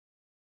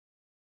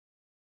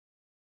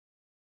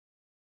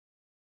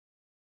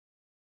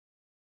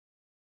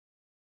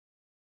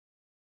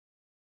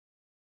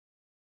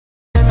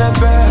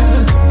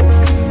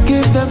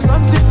Give them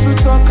something to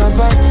talk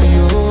about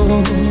you.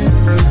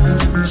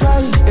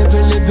 Try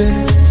ebelebe.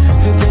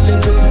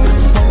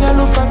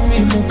 Onyalo papi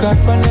muka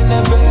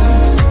fanenebe.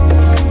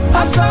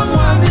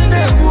 Asamwani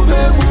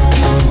nebubebu.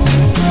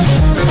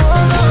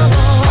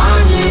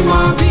 Wani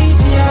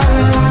mobidia.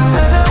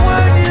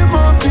 Wani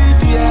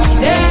mobidia.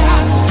 They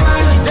have to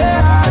find. They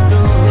have to.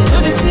 They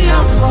know they see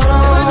I'm for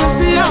road. They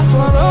see I'm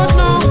for road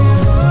now.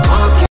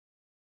 Okay.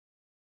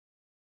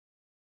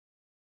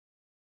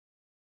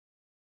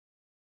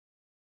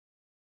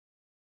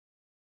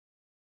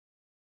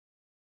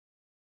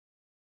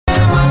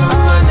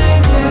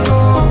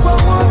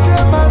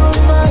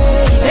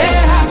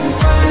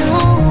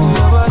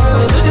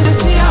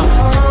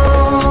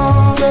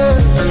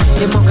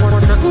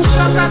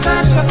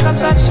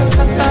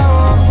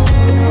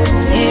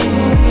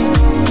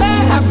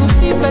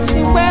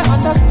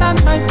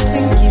 Understand my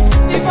thinking.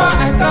 Before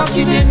I talk,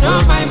 you didn't know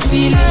my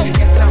feeling.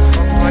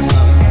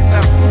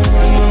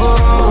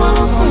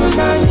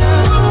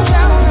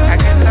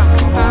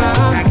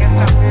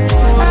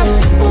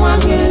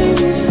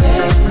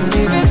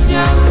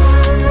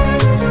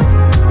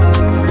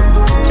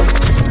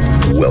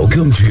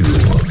 Welcome to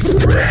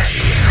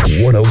Fresh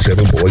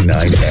 107.9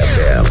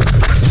 FM.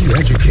 We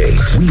educate,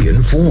 we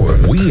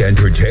inform, we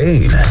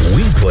entertain,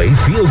 we play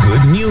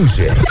feel-good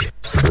music.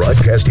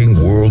 Broadcasting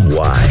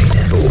worldwide,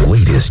 the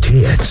latest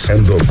hits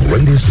and the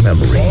greatest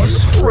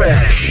memories.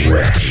 Fresh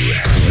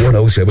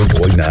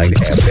 107.9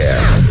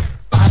 FM.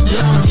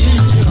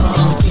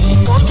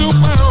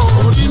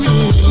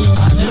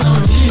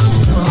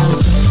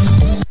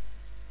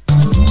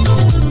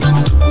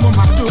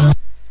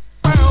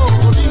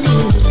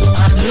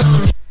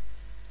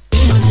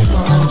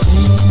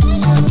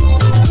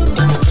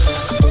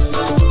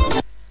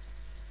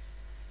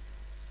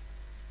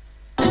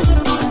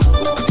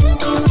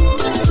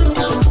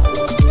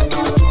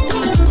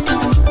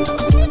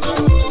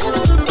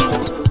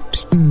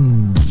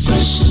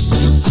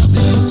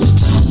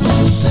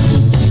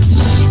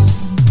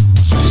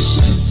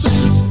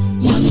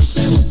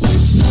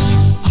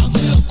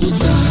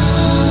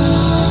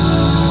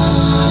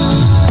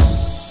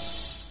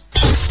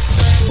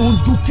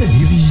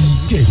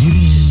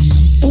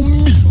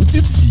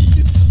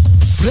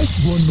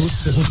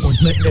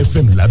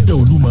 FM lábẹ́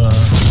Olúmọ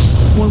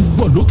wọ́n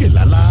gbọ́ lókè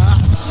lálá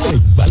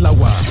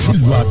Ẹ̀gbáláwà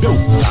nílùú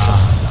Abẹ́òkúta.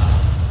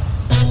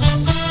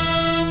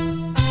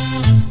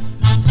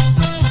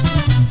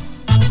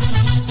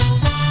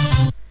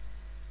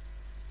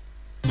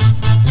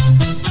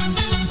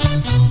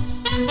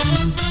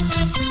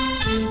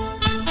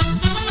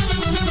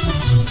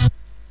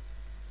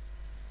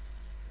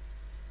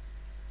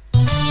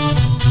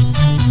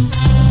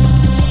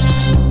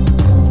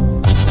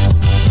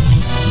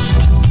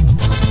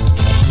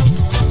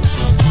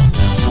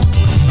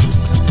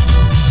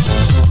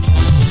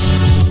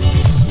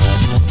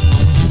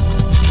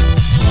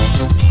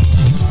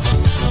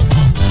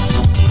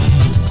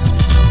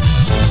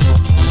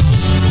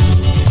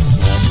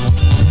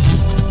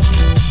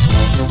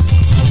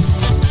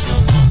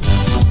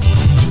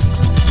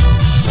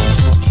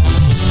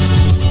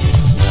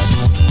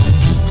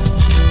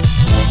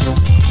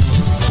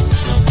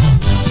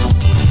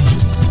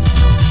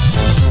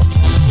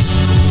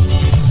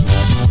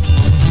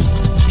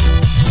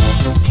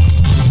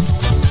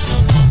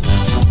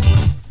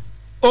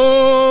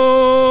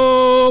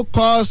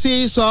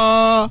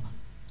 Sísọ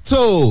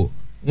tó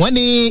wọ́n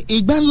ní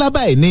igbá ńlá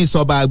báyìí ní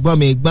sọba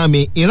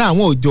gbọ́nmi ìran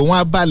àwọn òjò wọn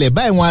abalẹ̀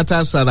báyìí wọn ata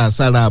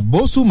sàràsàrà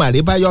bóṣùmàrè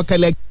bá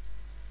yọ́kẹ́lẹ́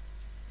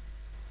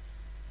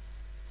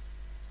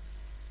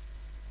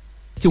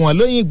kí wọ́n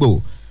lóyìnbó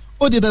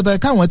ó di dandan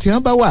káwọn tí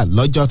wọ́n bá wà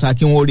lọ́jọ́ ta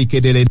kí wọ́n rí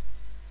kedere.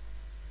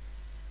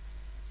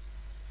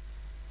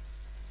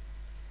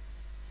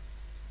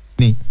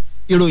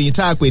 ìròyìn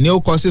tá a pè ní ó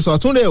kọ sísọ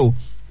túnrẹ́ o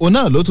òun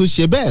náà ló tún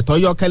ṣe bẹ́ẹ̀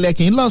tọ́yọ́kẹ́lẹ́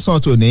kí n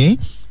lọ́sàn-án tòní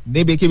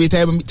níbikíbi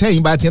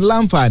tẹ́yìn bá ti ń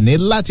láǹfààní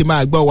láti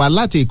máa gbọ́ wa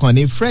láti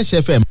ìkànnì Fresh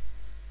FM.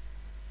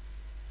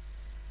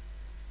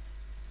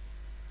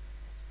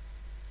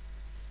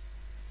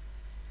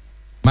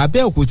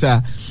 Abẹ́òkúta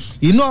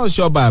inú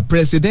ọ̀ṣọ́bà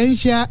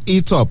presidential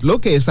etop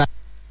lókè sa.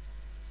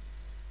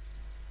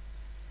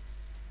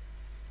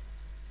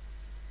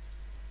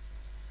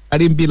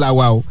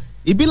 Arímbíláwa o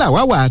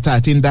ìbílàwá wà tá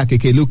a ti ń dá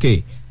kékeré lókè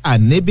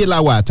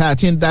àníbíláwa tá a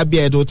ti ń dá bí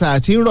ẹ̀dùn tá a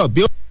ti ń rọ̀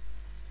bí ó.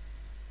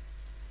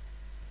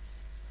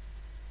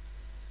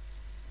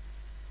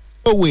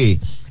 òwe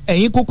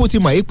ẹ̀yin kúkú ti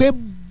mọ̀ yí pé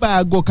bá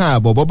aago kan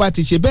àbọ̀bọ̀ bá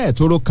ti ṣe bẹ́ẹ̀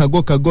tó ro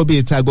kango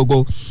bíi ta gbogbo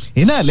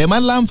iná ẹ̀ lẹ́ máa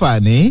ń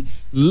láǹfààní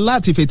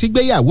láti fetí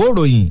gbéyàwó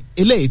ròyìn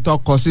eléyìí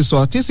tọkọ sísọ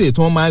tí sì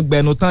tún máa ń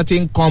gbẹnu tán ti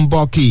ń kàn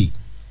bọ́ọ̀kì.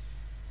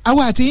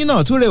 àwa àti yín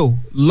náà túrẹ́ o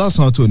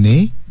lọ́sàn-án tòní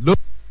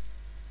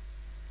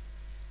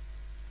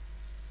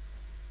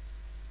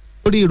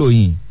lórí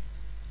ìròyìn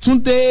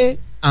Túndé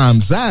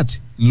Hamzat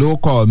ló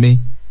kọ́ mi.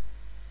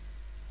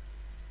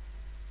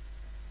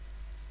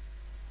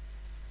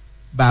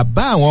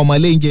 bàbá àwọn ọmọ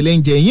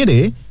léńjẹ yín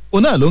rèé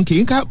òun náà ló ń kí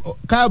n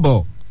káàbọ̀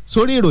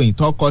sórí ìròyìn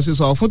tó kọ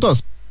sísọ fún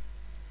tọ̀sán.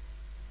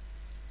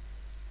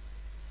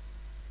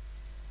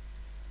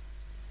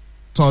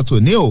 tán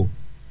tòní o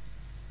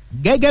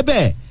gẹ́gẹ́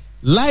bẹ́ẹ̀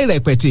láì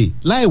rẹ̀pẹ̀tì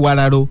láì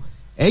wararo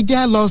ẹ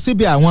já lọ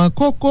síbi àwọn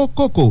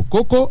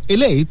kókó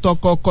eléyìí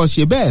tọkọ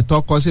ṣe bẹ́ẹ̀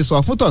tọkọ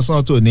sísọ fún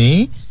tọ̀sán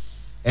tòní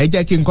ẹ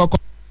jẹ́ kí n kọ́kọ́.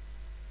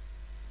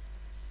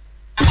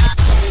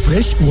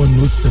 Fresh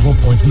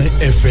 107.9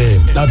 FM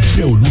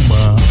lábẹ́ Olúmọ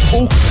ó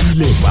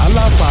kilẹ̀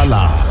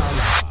fàlàfàlà.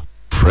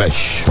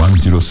 Fresh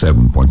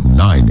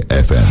 107.9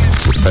 FM.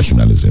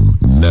 Professionalism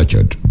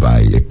nurtured by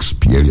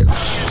experience.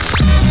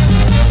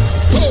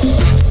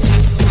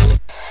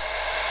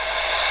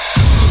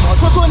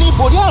 Ìmọ́tótó ní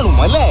borí àrùn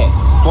mọ́lẹ̀,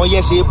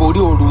 bọ́yẹ́ ṣe borí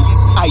ooru,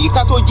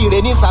 àyíká tó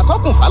jíire ní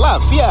ṣàtọ́kùn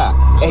fàlàáfíà,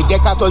 ẹ jẹ́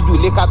ká tọ́jú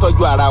ilé ká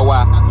tọ́jú ara wa,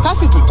 ká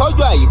sì tún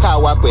tọ́jú àyíká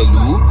wa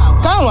pẹ̀lú,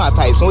 káàrùn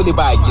àtàìsàn ó lè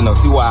bá a jìnnà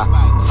sí wa.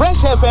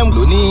 Fresh FM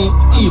ló ní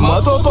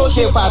ìmọ́tótó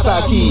ṣe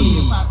pàtàkì.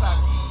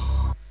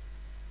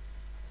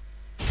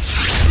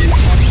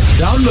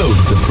 Download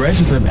the Fresh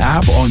FM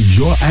app on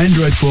your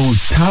Android phone,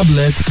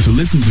 tablet to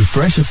listen to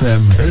Fresh FM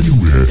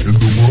Anywhere in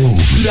the world.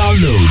 To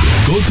download,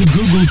 go to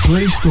Google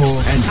Play Store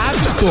and App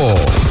Store.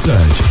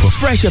 Search for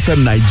Fresh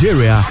FM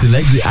Nigeria,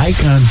 select the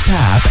icon,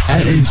 tap,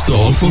 and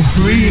install for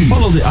free.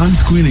 Follow the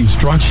on-screen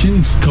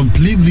instructions,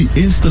 complete the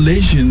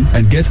installation,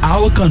 and get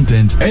our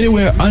content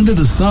anywhere under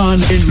the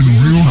sun in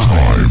real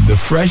time. The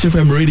Fresh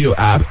FM radio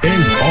app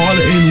is all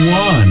in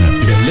one.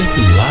 You can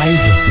listen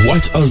live,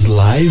 watch us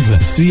live,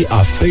 see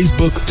our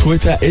Facebook,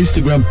 Twitter,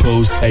 Instagram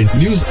posts, and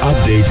news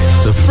updates.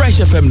 The Fresh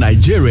FM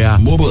Nigeria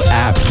mobile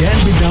app can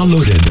be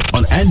downloaded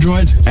on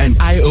Android and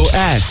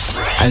iOS.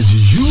 As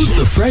you use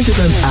the Fresh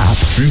FM app,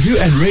 review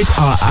and rate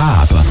our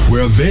app.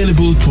 We're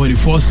available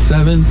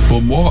 24/7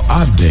 for more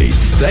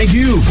updates. Thank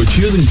you for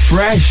choosing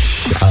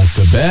Fresh as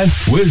the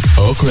best with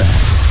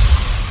Oakrest.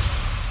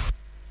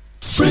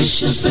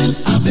 Fresh FM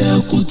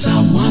Abeokuta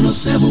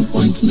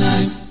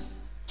 107.9.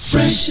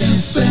 Fresh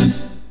FM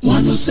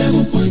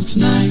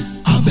 107.9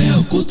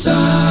 Abeokuta.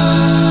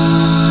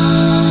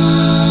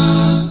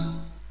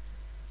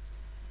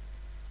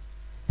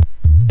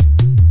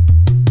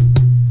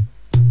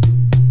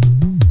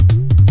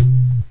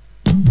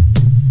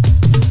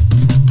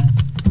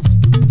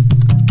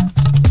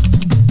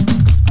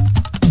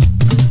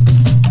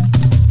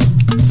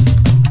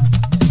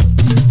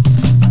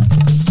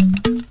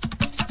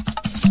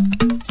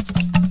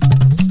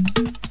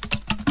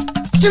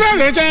 Kí ló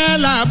lè jẹ́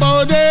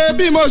làbọ̀dé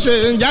bí mo ṣe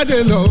ń jáde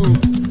lọ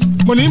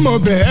mo ní mo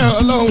bẹ̀ ẹ́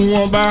Ọlọ́run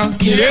ọba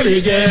kí lè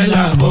jẹ́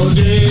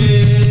làbọ̀dé.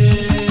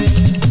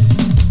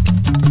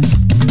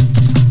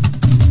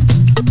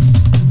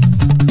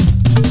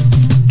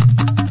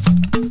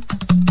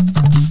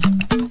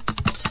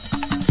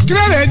 Kí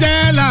ló lè jẹ́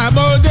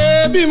làbọ̀dé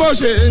bí mo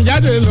ṣe ń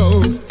jáde lọ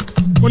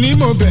mo ní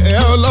mo bẹ̀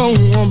ẹ́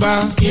Ọlọ́run ọba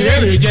kí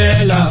lè jẹ́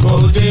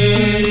làbọ̀dé.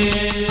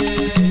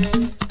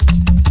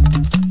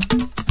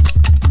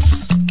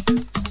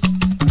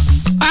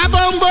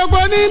 Gbogbo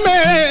ní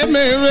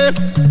mèremère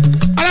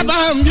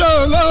alábàámbí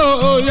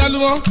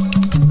olóòyàlúmọ́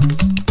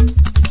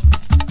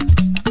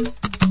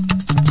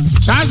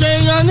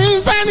ṣàṣeyàn ní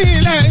fẹ́ ní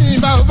lẹ́yìn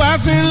bàbá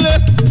sí nlé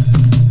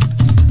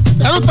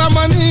ẹrú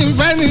tọmọ ní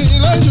fẹ́ ní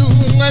lójú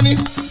ẹni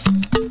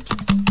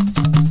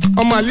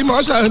ọmọ àlímọ́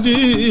ṣàdí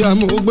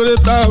àmúgbèrè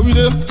tá a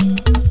wílé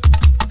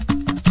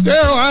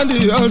kéwàá di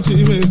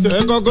ultimate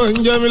kọ́kọ́ ń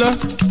jẹ́ mi lá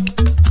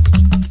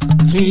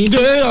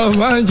ìdè of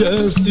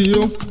majesty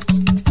o.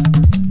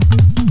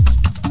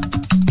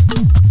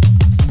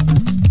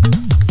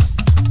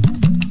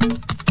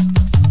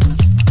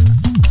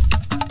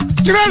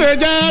 Kí ló lè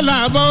jẹ́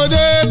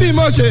làbọ̀dé bí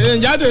mo ṣe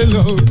ń jáde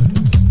lọ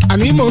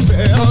àní mo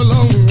bẹ̀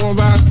Ọlọ́run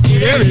ọba kí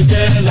lè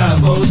jẹ́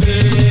làbọ̀dé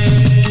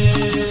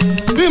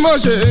bí mo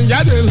ṣe ń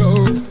jáde lọ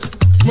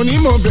mo ní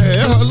mo bẹ̀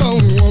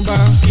Ọlọ́run ọba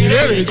kí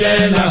lè jẹ́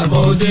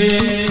làbọ̀dé.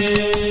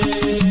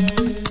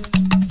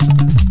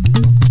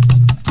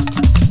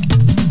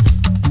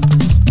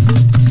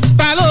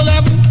 Ta ló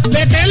lẹ́fún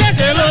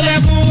lékeleke ló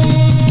lẹ́fún.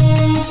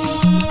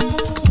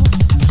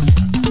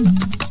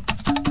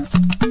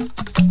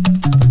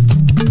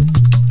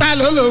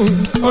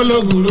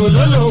 Ológùrò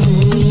lólóhùn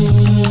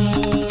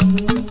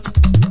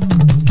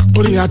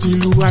orin àti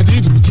ìlú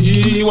àdídùn tí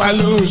wà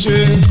ló ń ṣe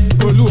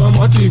olú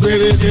ọmọ ti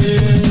gbèrèdè.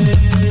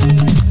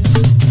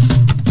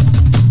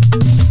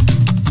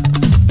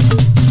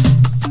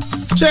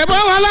 ṣèbọ̀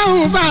wọn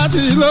lọ́hùn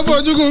sáàtì ló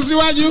fojúkun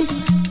síwájú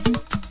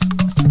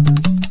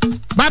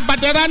bàbá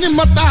tẹ̀ra ní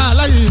mọ́tà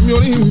láyé mi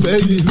orí ń bẹ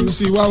ìlú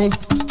síwáhùn.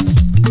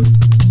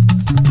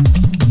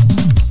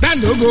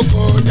 Dógó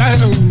kọjá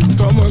ẹ̀hún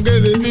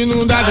tọmọgẹ́lẹ́ bínú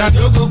dáadáa.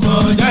 Dógó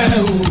kọjá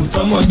ẹ̀hún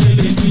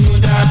tọmọgẹ́lẹ́ bínú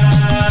dáadáa.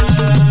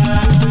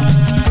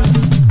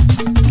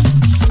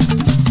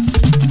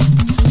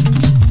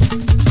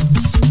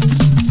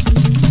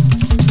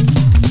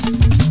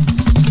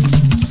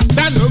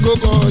 Dógó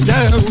kọjá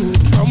ẹ̀hún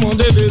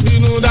tọmọgẹ́lẹ́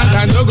bínú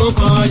dáadáa. Dógó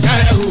kọjá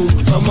ẹ̀hún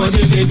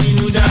tọmọgẹ́lẹ́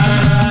bínú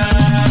dáadáa.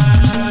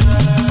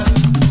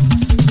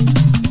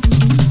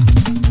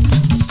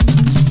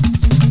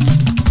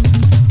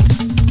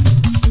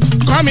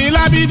 Kọ́mi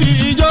lábídì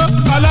ijó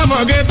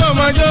ọlọ́mọge tó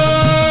mọjó.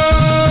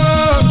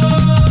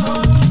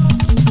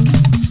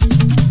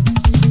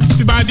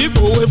 Tìbà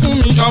dìpòwe fún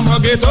mi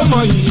ọmọge tó mọ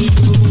yìí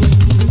dùn.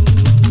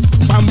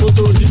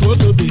 Pamboto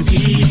ìbòtò bèbí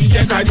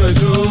jẹ́ ká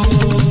jọjọ́.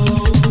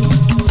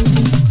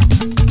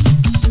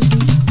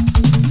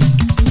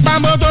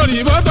 Pamboto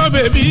ìbòtò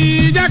bèbí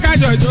jẹ́ ká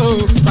jọjọ́.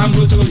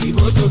 Pamboto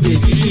ìbòtò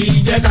bèbí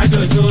jẹ́ ká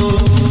jọjọ́.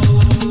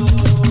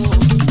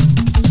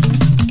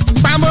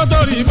 Pamboto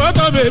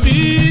ìbòtò bèbí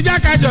jẹ́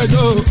ká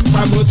jọjọ́.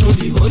 Pamboto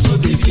ìbòtò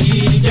bèbí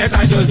jẹ́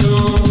ká jọjọ́.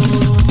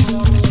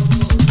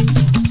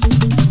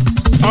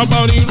 Ọba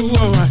onírú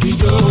ọ̀wà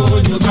ìjó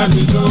ni ó bá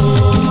mi jó.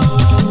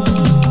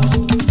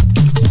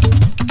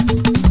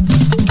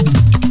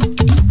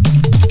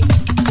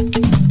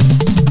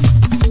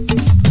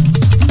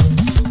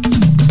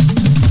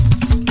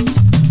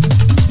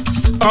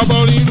 Ọba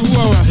onírú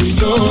ọ̀wà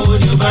ìjó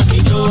ni ó bá mi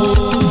jó.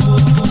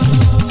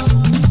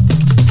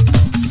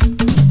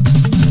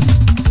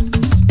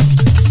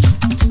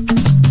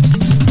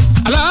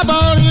 Alábọ̀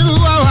onírú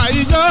ọ̀wà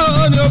ìjó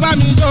ni ó bá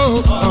mi jó.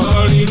 Ọba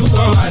onírú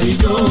ọ̀wà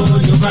ìjó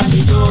ni ó bá mi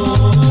jó.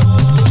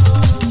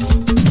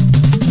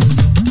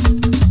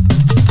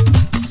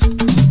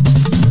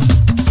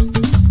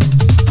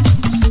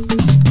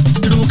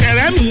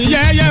 Ìrùkẹ̀rẹ̀ mi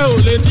yẹ́yẹ́ ò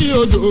létí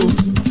odò.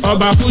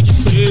 Ọba fújì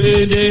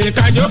pèrèdè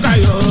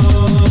kájókáyọ̀.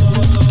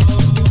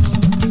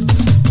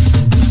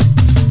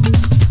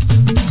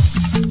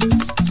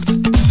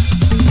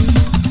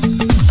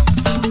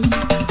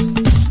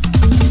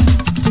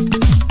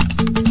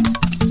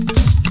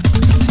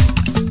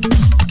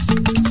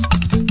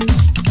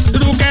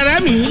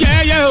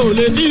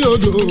 Létí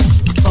odò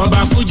ọba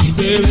fújì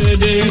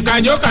pèrèdè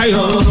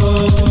kájókáyọ̀.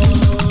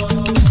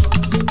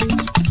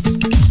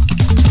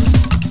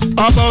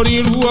 Ọba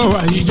onírú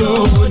ọ̀wà ìjó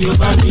ni ó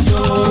bá mi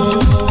jó.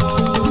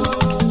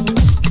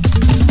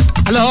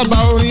 Alẹ́ ọba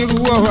onírú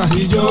ọ̀wà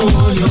ìjó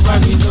ni ó bá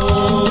mi jó.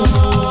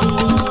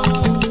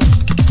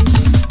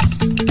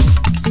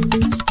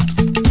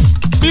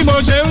 Bí mo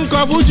ṣe ń kọ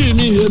fújì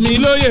mi èmi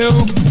lóye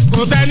o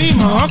kò sẹ́ni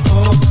mọ̀ ọ́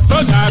kan tó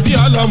dàbí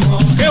ọlọ́mọ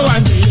kéwàá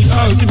ní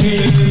ọ̀sìn mi.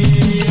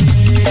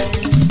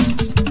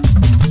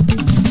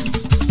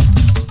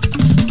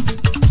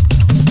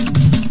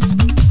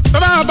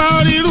 Ọba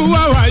onírú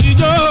ọ̀wà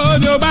ìjó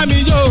ni ó bá mi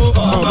jó.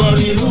 Ọba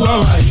onírú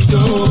ọ̀wà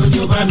ìjó ni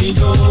ó bá mi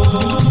jó.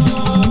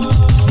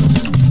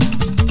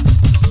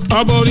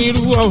 Ọba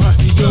onírú ọ̀wà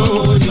ìjó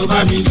ni ó bá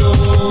mi jó.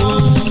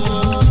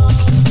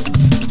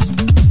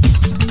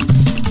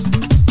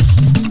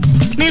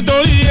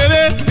 Nítorí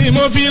eré ni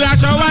mo fi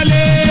raṣọ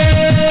wálé.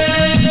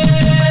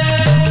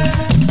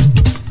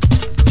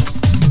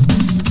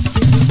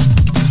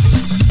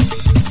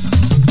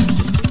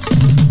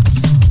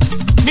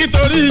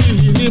 Nítorí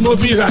ni mo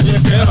fi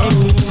ràyẹ̀kẹ́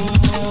ọ̀run.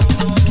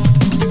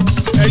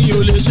 Ẹ̀yin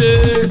ò lè ṣe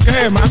kẹ́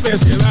ẹ̀ má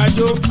fẹsẹ̀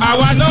rájò.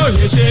 Àwa náà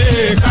lè ṣe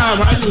ká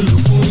má lùlù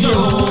fún yín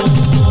o.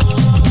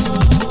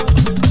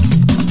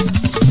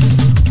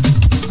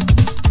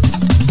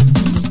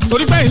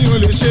 Torí pé ẹ̀yin ò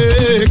lè ṣe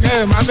kẹ́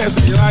ẹ̀ má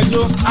fẹsẹ̀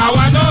rájò.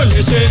 Àwa náà lè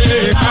ṣe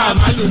ká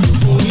má lùlù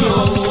fún yín o.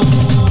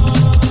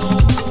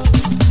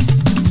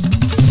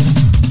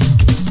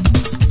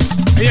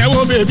 Ẹ̀yẹ̀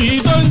wo bèbí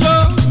tó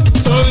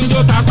ń jó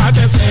tapá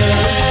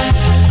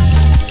tẹsẹ̀.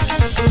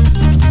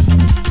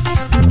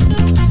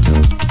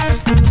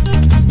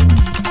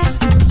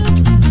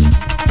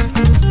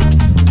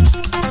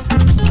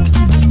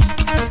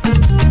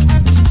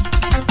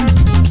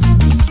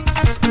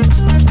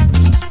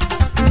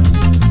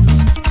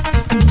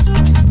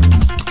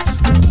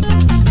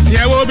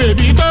 Ìyẹ̀wò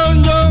bèbí tó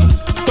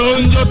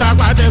ń jó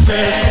tapá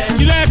tẹsẹ̀.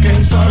 Tílẹ̀kẹ̀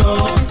ń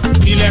sọ̀rọ̀,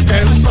 ilẹ̀kẹ̀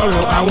ń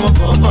sọ̀rọ̀, àwọn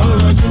kọ̀ọ̀kan ń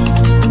rọjú.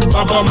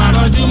 Bọ̀bọ̀ máa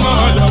rọjú mọ́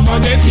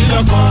ọlọ́mọdé tí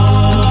lọ́kàn.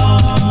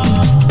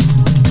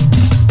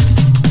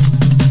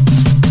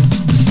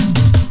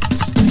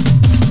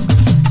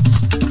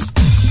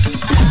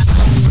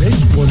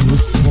 Fresh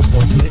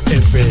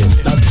 107.9 FM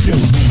lábẹ́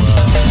Olúmọ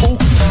ó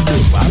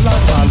kúlẹ̀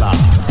fàlàfàlà.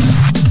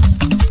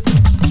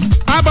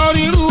 Ọba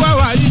onírú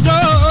ọ̀wà ìjó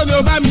ni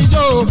ó bá mi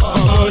jó.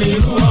 Ọba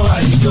onírú ọ̀wà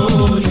ìjó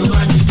ni ó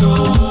bá mi jó.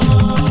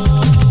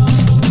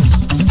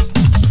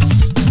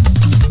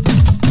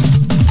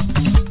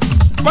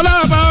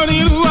 Ọba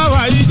onírú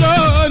ọ̀wà ìjó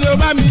ni ó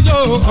bá mi jó.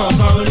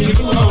 Ọba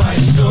onírú ọ̀wà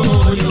ìjó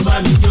ni ó bá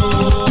mi jó.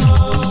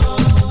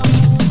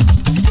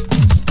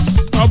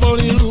 Ọba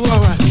onírú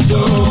ọ̀wà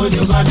ìjó ni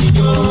ó bá mi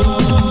jó.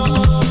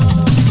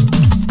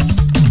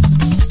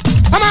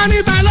 Ọmọ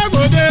níta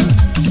lọ́gbọ̀dé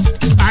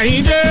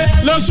Àyìndé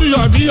lóṣù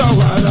yọ̀ bí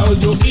ọ̀wàrà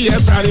òjò kí ẹ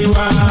sáré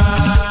wá.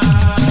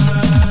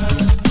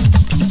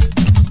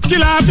 Kí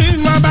la fi ń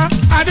mọ bá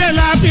adé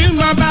la fi ń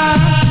mọ bá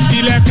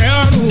ilẹ̀kẹ̀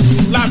ọrùn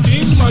la fi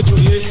ń mọ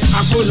jòyè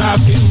àpò la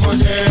fi ń mọ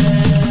jẹ.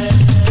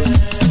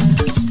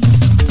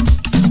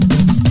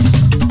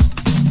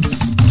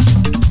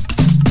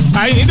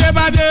 Àyìndé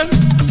bá dé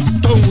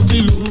tóun ti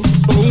lù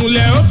òun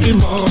lẹ ó fi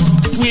mọ̀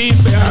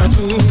wípé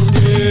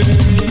àtúndé.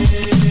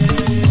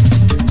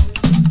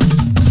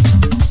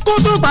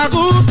 Kútùpà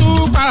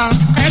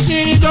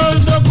ẹṣin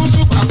dòdò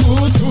kútùpà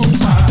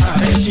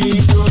ẹṣin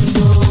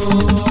dòdò.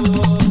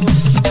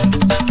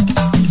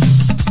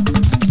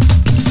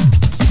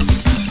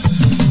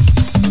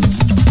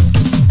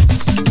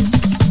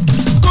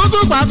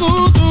 Kútùpà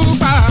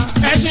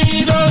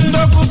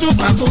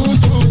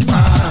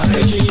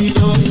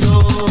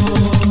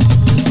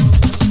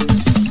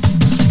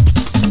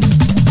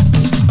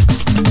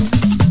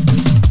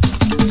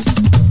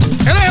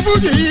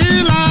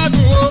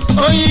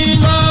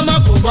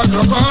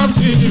gbọdọ̀ kọ́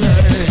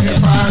sílẹ̀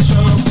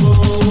fàṣọ kó.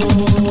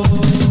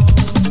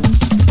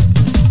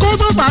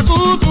 Kútùpà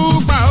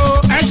kútùpà o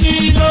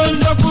ẹṣin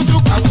lóńdó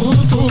kútùpà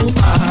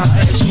kútùpà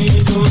ẹṣin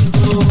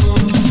lóńdó.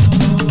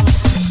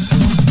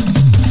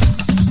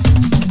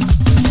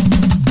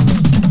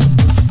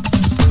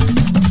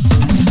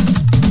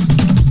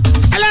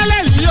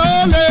 Ẹlẹ́lẹ́yìí ó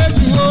lè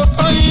jù o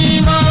oyin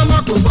mọ́mọ́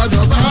kò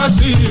gbọdọ̀ kọ́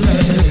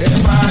sílẹ̀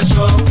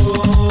fàṣọ kó.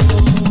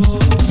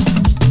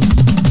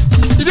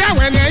 Ìdí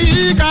àwẹ̀lẹ̀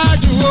yìí ká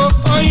jù o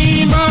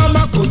oyin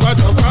mọ́mọ́ kò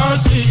gbọdọ̀ kọ́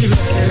sílẹ̀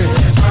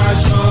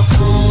fàṣọ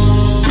kó.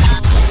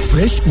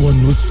 Fresh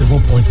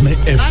 107.9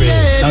 FM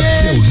lábẹ́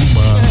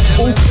Olúmọ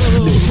ó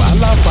kúlẹ̀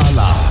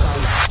fàlàfàlà.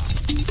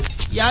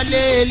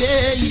 Yálé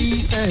eléyìí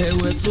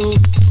ẹ̀wẹ̀ so.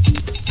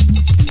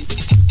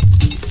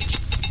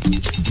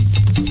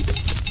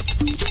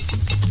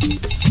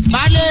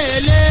 Balẹ̀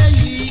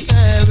eléyìí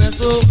ẹ̀wẹ̀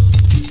so.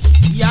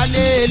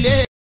 Yálé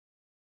eléyìí.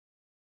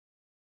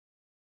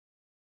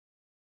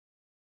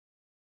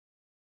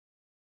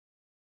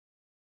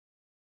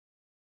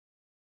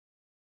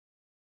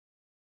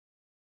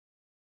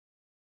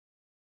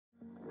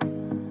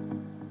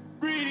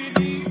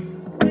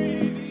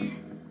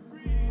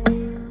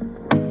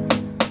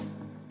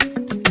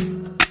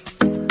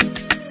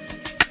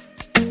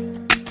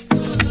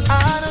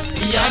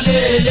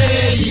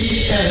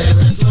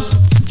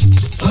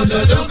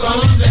 Òdòdó kan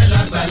ń bẹ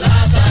lágbàlá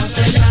tá a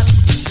fẹ́ já.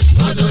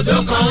 Òdòdó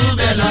kan ń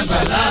bẹ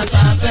lágbàlá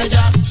tá a fẹ́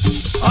já.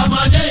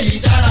 Ọmọdé yìí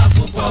dára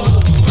púpọ̀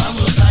òun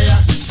amúsáyà.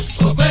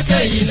 Òpékè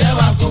yìí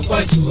lẹ́wà púpọ̀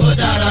jù ó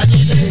dára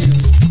nílé.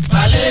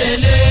 Balẹ̀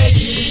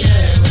eléyìí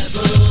ẹ̀wẹ̀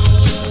so.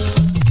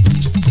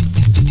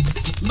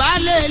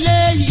 Balẹ̀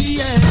eléyìí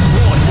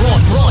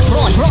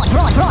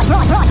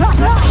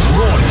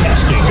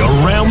Broadcasting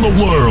around the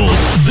world.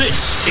 This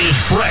is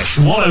Fresh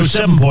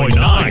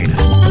 107.9.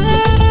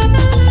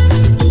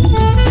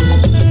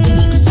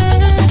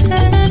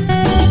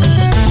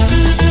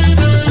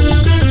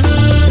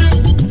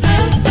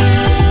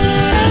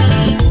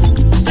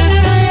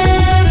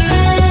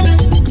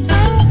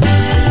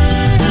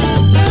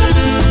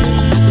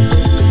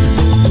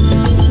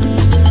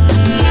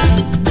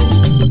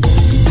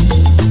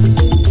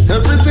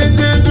 Everything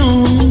they do,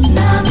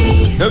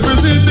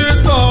 everything they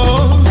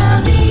talk,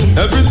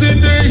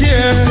 everything they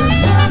hear,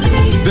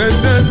 then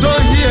they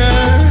don't hear,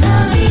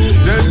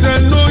 then they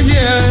no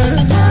hear.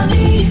 Na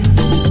me,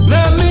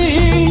 na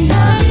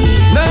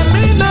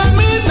me, na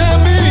me, na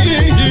me.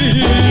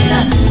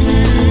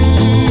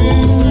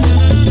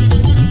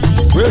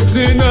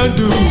 Wetin I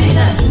do?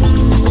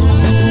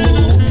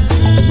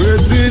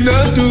 Wetin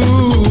I do?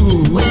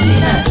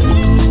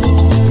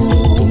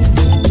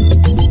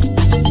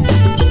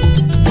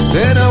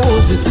 Then I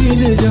was a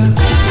teenager,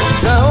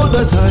 now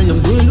that I am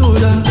growing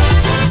older.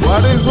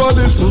 What is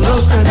to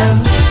love scatter?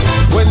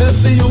 When they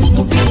see you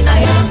moving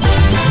higher,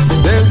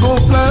 they go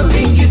plan,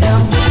 bring you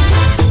down.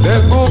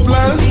 They go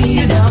plan, bring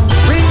you down,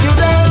 bring you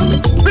down,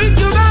 bring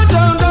you down,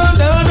 down, down,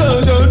 down, down,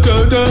 down,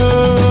 down,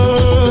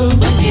 down.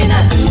 Wetin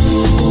I do?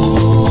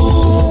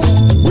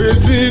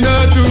 Wetin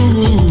I do?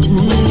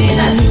 Wetin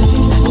I do?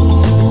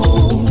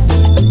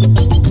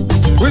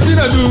 Wetin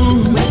I do?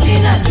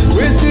 Wetin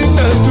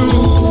I do?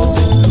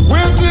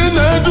 Wetin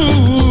I do?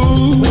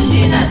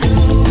 Wetin I do?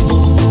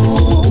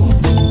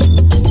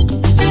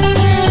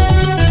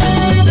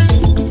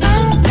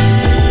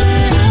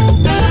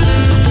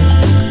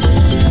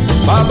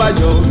 Bàbá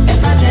jọ, ẹ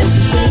má jẹ́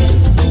ṣiṣẹ́.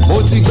 Mo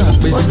ti gbà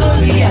pé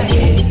olórí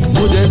ayé.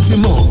 Mo jẹ́ ti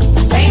mọ̀.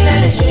 Ẹ̀yin lẹ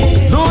lè ṣe.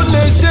 Ló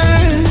lè ṣe,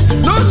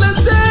 ló lè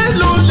ṣe,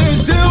 ló lè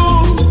ṣe o,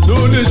 ló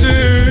lè ṣe.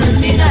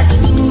 Wetin I do?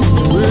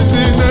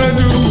 Wetin I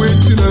do?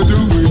 Wetin I do?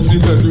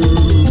 Wetin I do?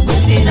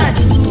 Wetin I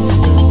do?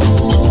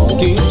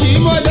 Kìkì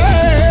mọ́dé,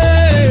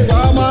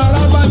 bàbá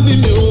arábá mi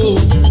mi o.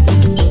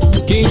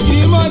 Kìkì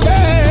mọ́dé,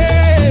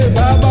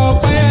 bàbá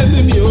ọpẹ́ mi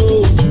mi o.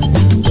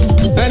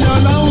 Ẹni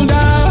ọlọ́run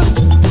dá,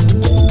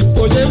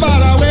 kò ṣe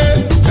farawé.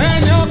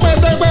 Ẹni ọpẹ́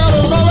tẹ́gbẹ́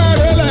ọ̀run kọ́wé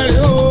rẹ̀ lẹ́rìí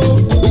o.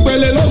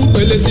 Ìpele ló ń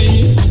pele sí.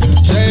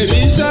 Ṣẹ̀rí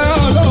iṣẹ́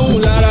ọlọ́run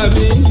lára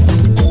mi.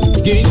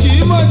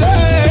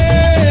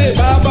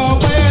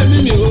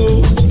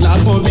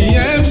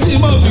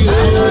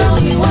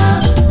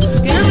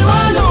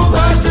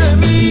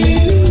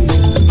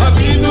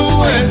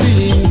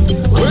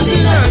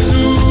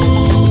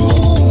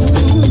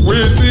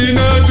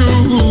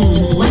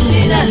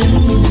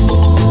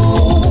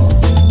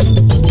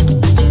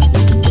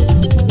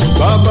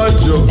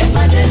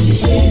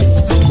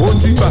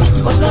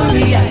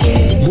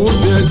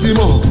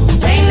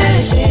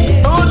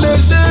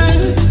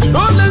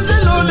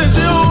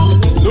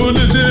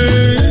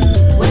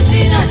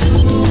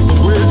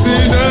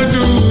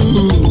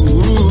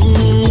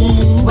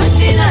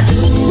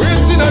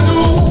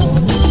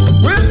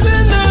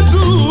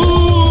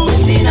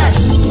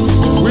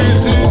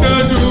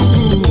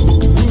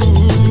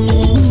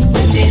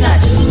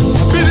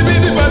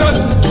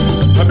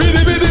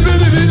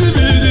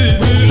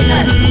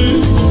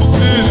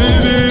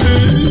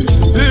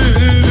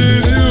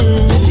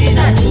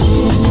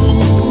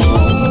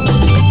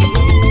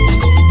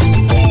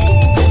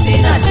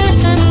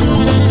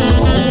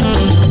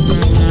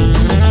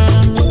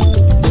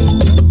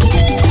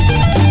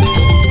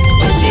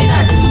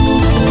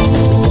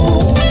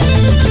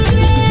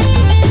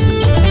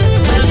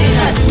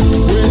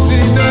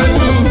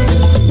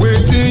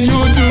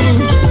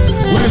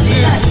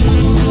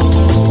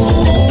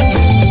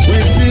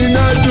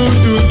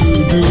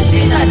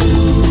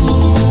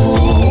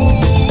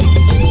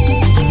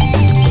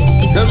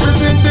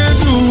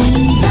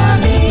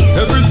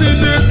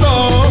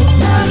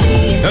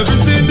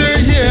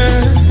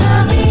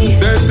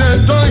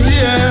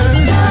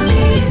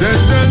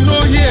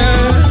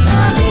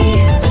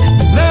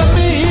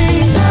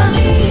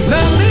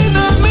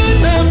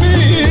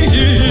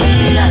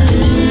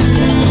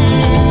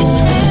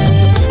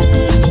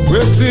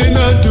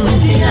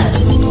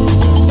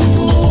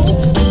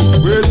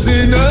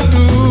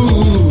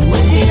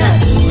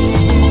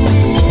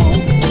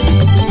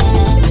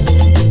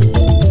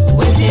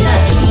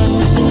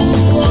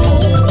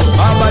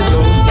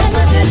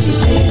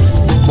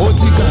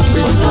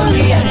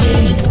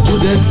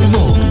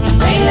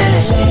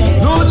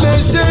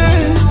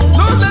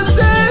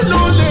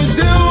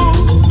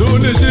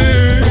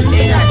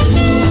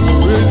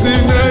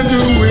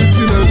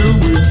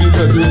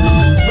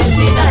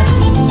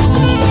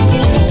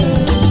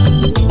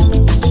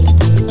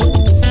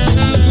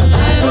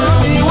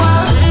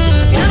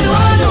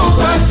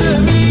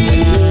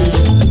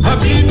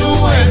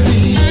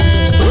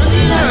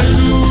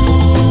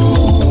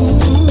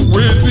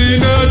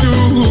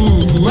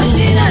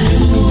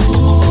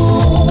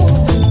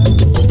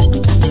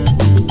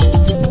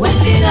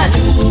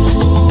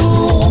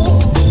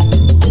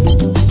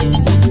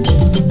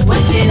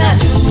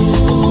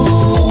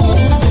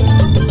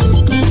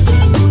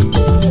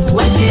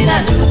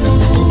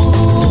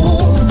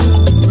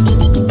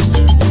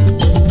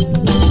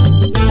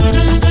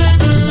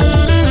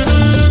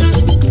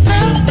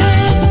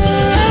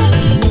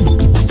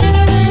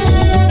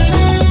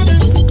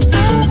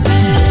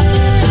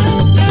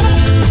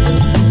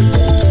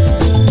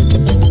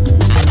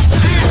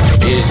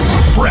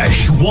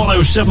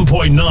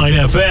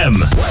 107.9 FM,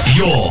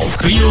 your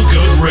feel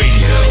good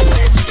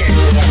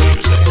radio.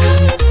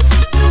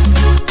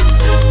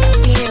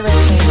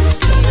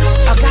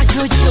 I got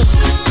Jojo.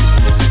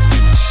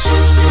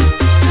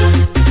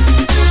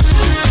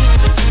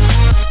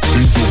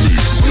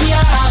 We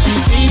are happy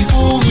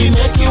people, we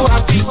make you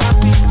happy.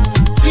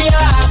 We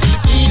are happy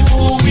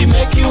people, we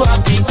make you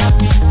happy.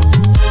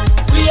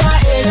 We are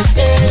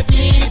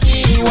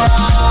H-A-B-B-Y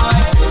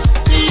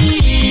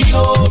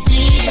P-E-O-B-L-E.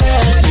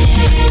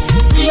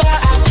 We are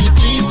happy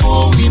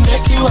people, we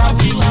make you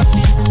happy.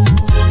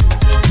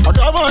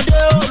 Ọ̀dọ́mọdé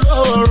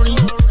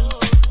olórin,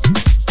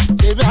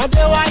 bèbí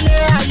Adéwálé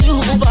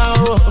Àyùbá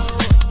o.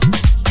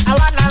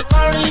 Àwa là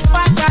kọrin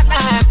pátánà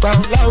àgbà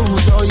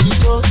láwùjọ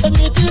ìjó.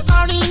 Èmi ti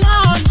kọrin náà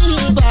ní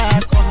ìgbà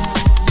kan.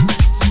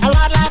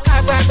 Àwa là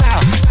kàgbàgbà,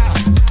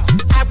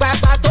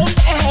 àgbàgbà tó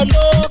bẹ́ẹ̀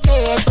lókè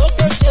tó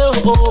kéṣe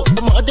o.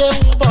 Ọmọdé ń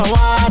bọ̀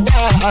wá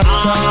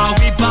dáadáa.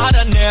 We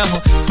better now.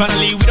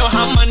 Finally, we don't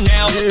hammer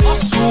now.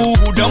 Osu,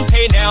 who don't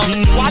pay now.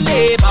 Wale,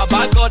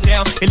 Baba God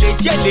now.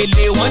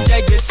 Lele, one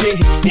day they say.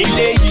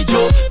 Ile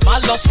Ijo,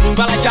 Malosun,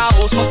 Balaja,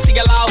 so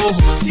Sigala,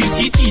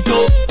 Sisi Tito.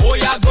 Oh,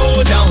 yeah, go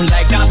down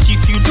like that.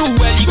 If you do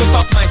well, you go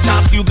top my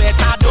chart. You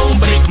better don't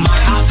break my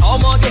heart.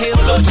 Omoge,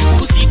 Holo,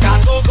 Sika,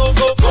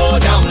 go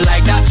down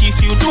like that. If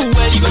you do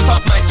well, you go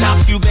top my chart.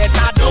 You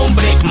better don't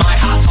break my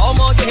heart.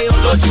 Omoge,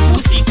 Holo,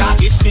 Sika,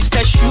 it's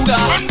Mr.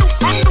 Sugar.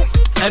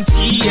 And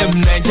TM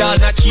Ninja,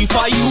 not chief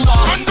for you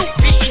are.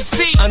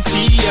 And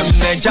TM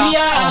Ninja. We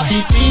are happy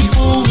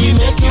people, we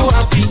make you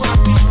happy.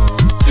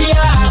 We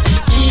are happy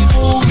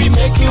people, we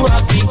make you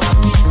happy.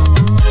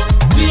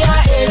 We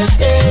are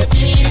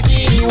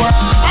H-A-B-B-Y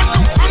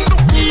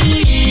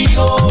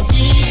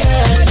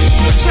P-E-O-B-L-E.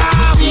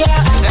 We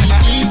are happy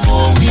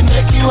people, we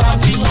make you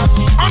happy.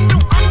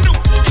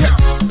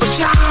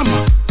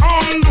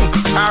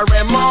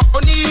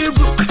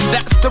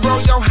 That's the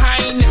Royal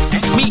Highness.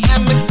 Me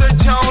and Mr.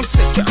 Jones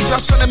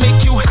just wanna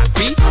make you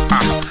happy.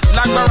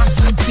 Like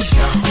Barasati,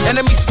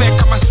 enemies fear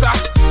Kamasa.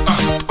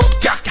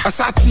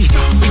 Asati,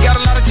 we got a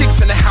lot of chicks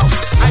in the house.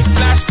 I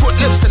flash, put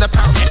lips in a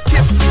pouch.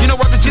 Kiss, you know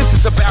what the gist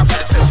is about.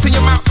 Sense in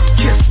your mouth,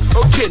 kiss.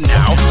 Okay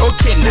now.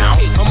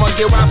 I'ma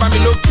get wild by me,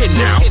 looking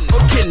now.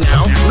 Okay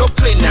now, no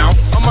play now.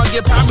 I'ma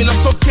get by me,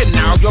 let's okay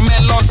now. Your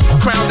man lost his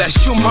crown, that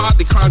Shumar,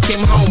 the crown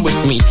came home with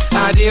me.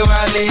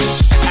 Adewale,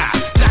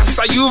 that's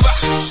Ayuba.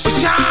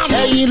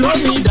 Ẹyin ló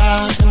ní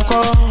dá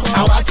nǹkan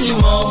àwa ti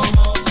mọ̀.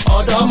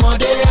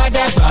 Ọ̀dọ́mọdé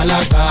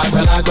àdàgbàlagbà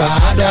àgbàlagbà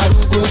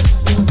àdàrúgbó.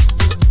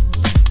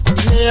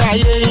 Ilé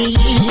ayé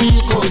yìí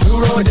kò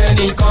dúró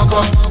dẹni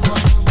kankan.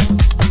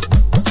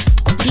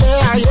 Ilé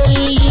ayé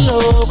yìí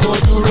kò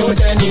dúró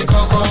dẹni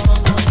kankan.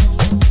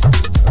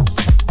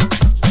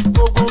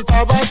 Gbogbo tá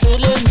a bá ṣe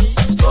léni,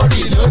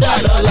 sórí ló dà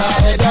lọ́la.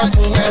 Ẹ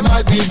dákun ẹ má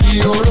gbìgì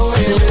oró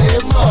èrè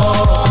mọ́.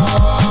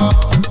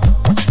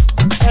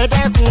 Ẹ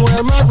dákun ẹ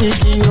má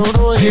gbìgì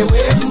oró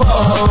ewé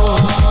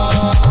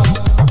mọ́.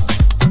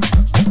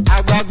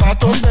 Àgbààgbà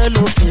tó ń bẹ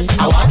lókè,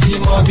 àwa ti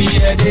mọ bí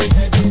ẹ dé.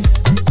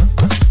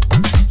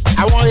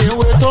 Àwọn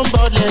èwe tó ń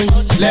bọ̀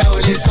lẹ́yìn lẹ́ ò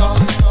lè sọ.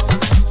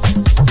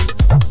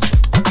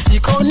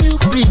 Àsìkò new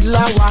breed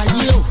la wà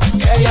yìí o.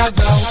 Ẹ̀yà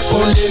gbà ó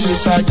lé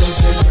Mr.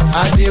 Joseph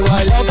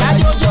Adéwálé. Ọ̀gá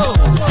Jòjò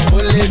ó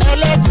lé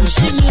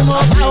ẹlẹ́gùsí ni mo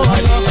bá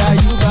wọn lọ.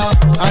 Ayuba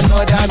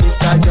another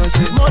Mr.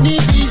 Joseph. Mo ní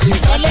bíìsì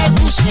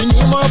ẹlẹ́gùsí ni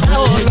mo bá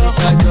wọn lọ.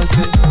 Mr.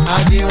 Joseph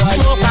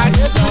Adéwálé. Mo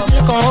pàdé sísí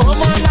kan ó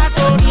mọ́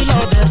látòrí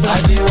lọ́dẹ̀ sọ.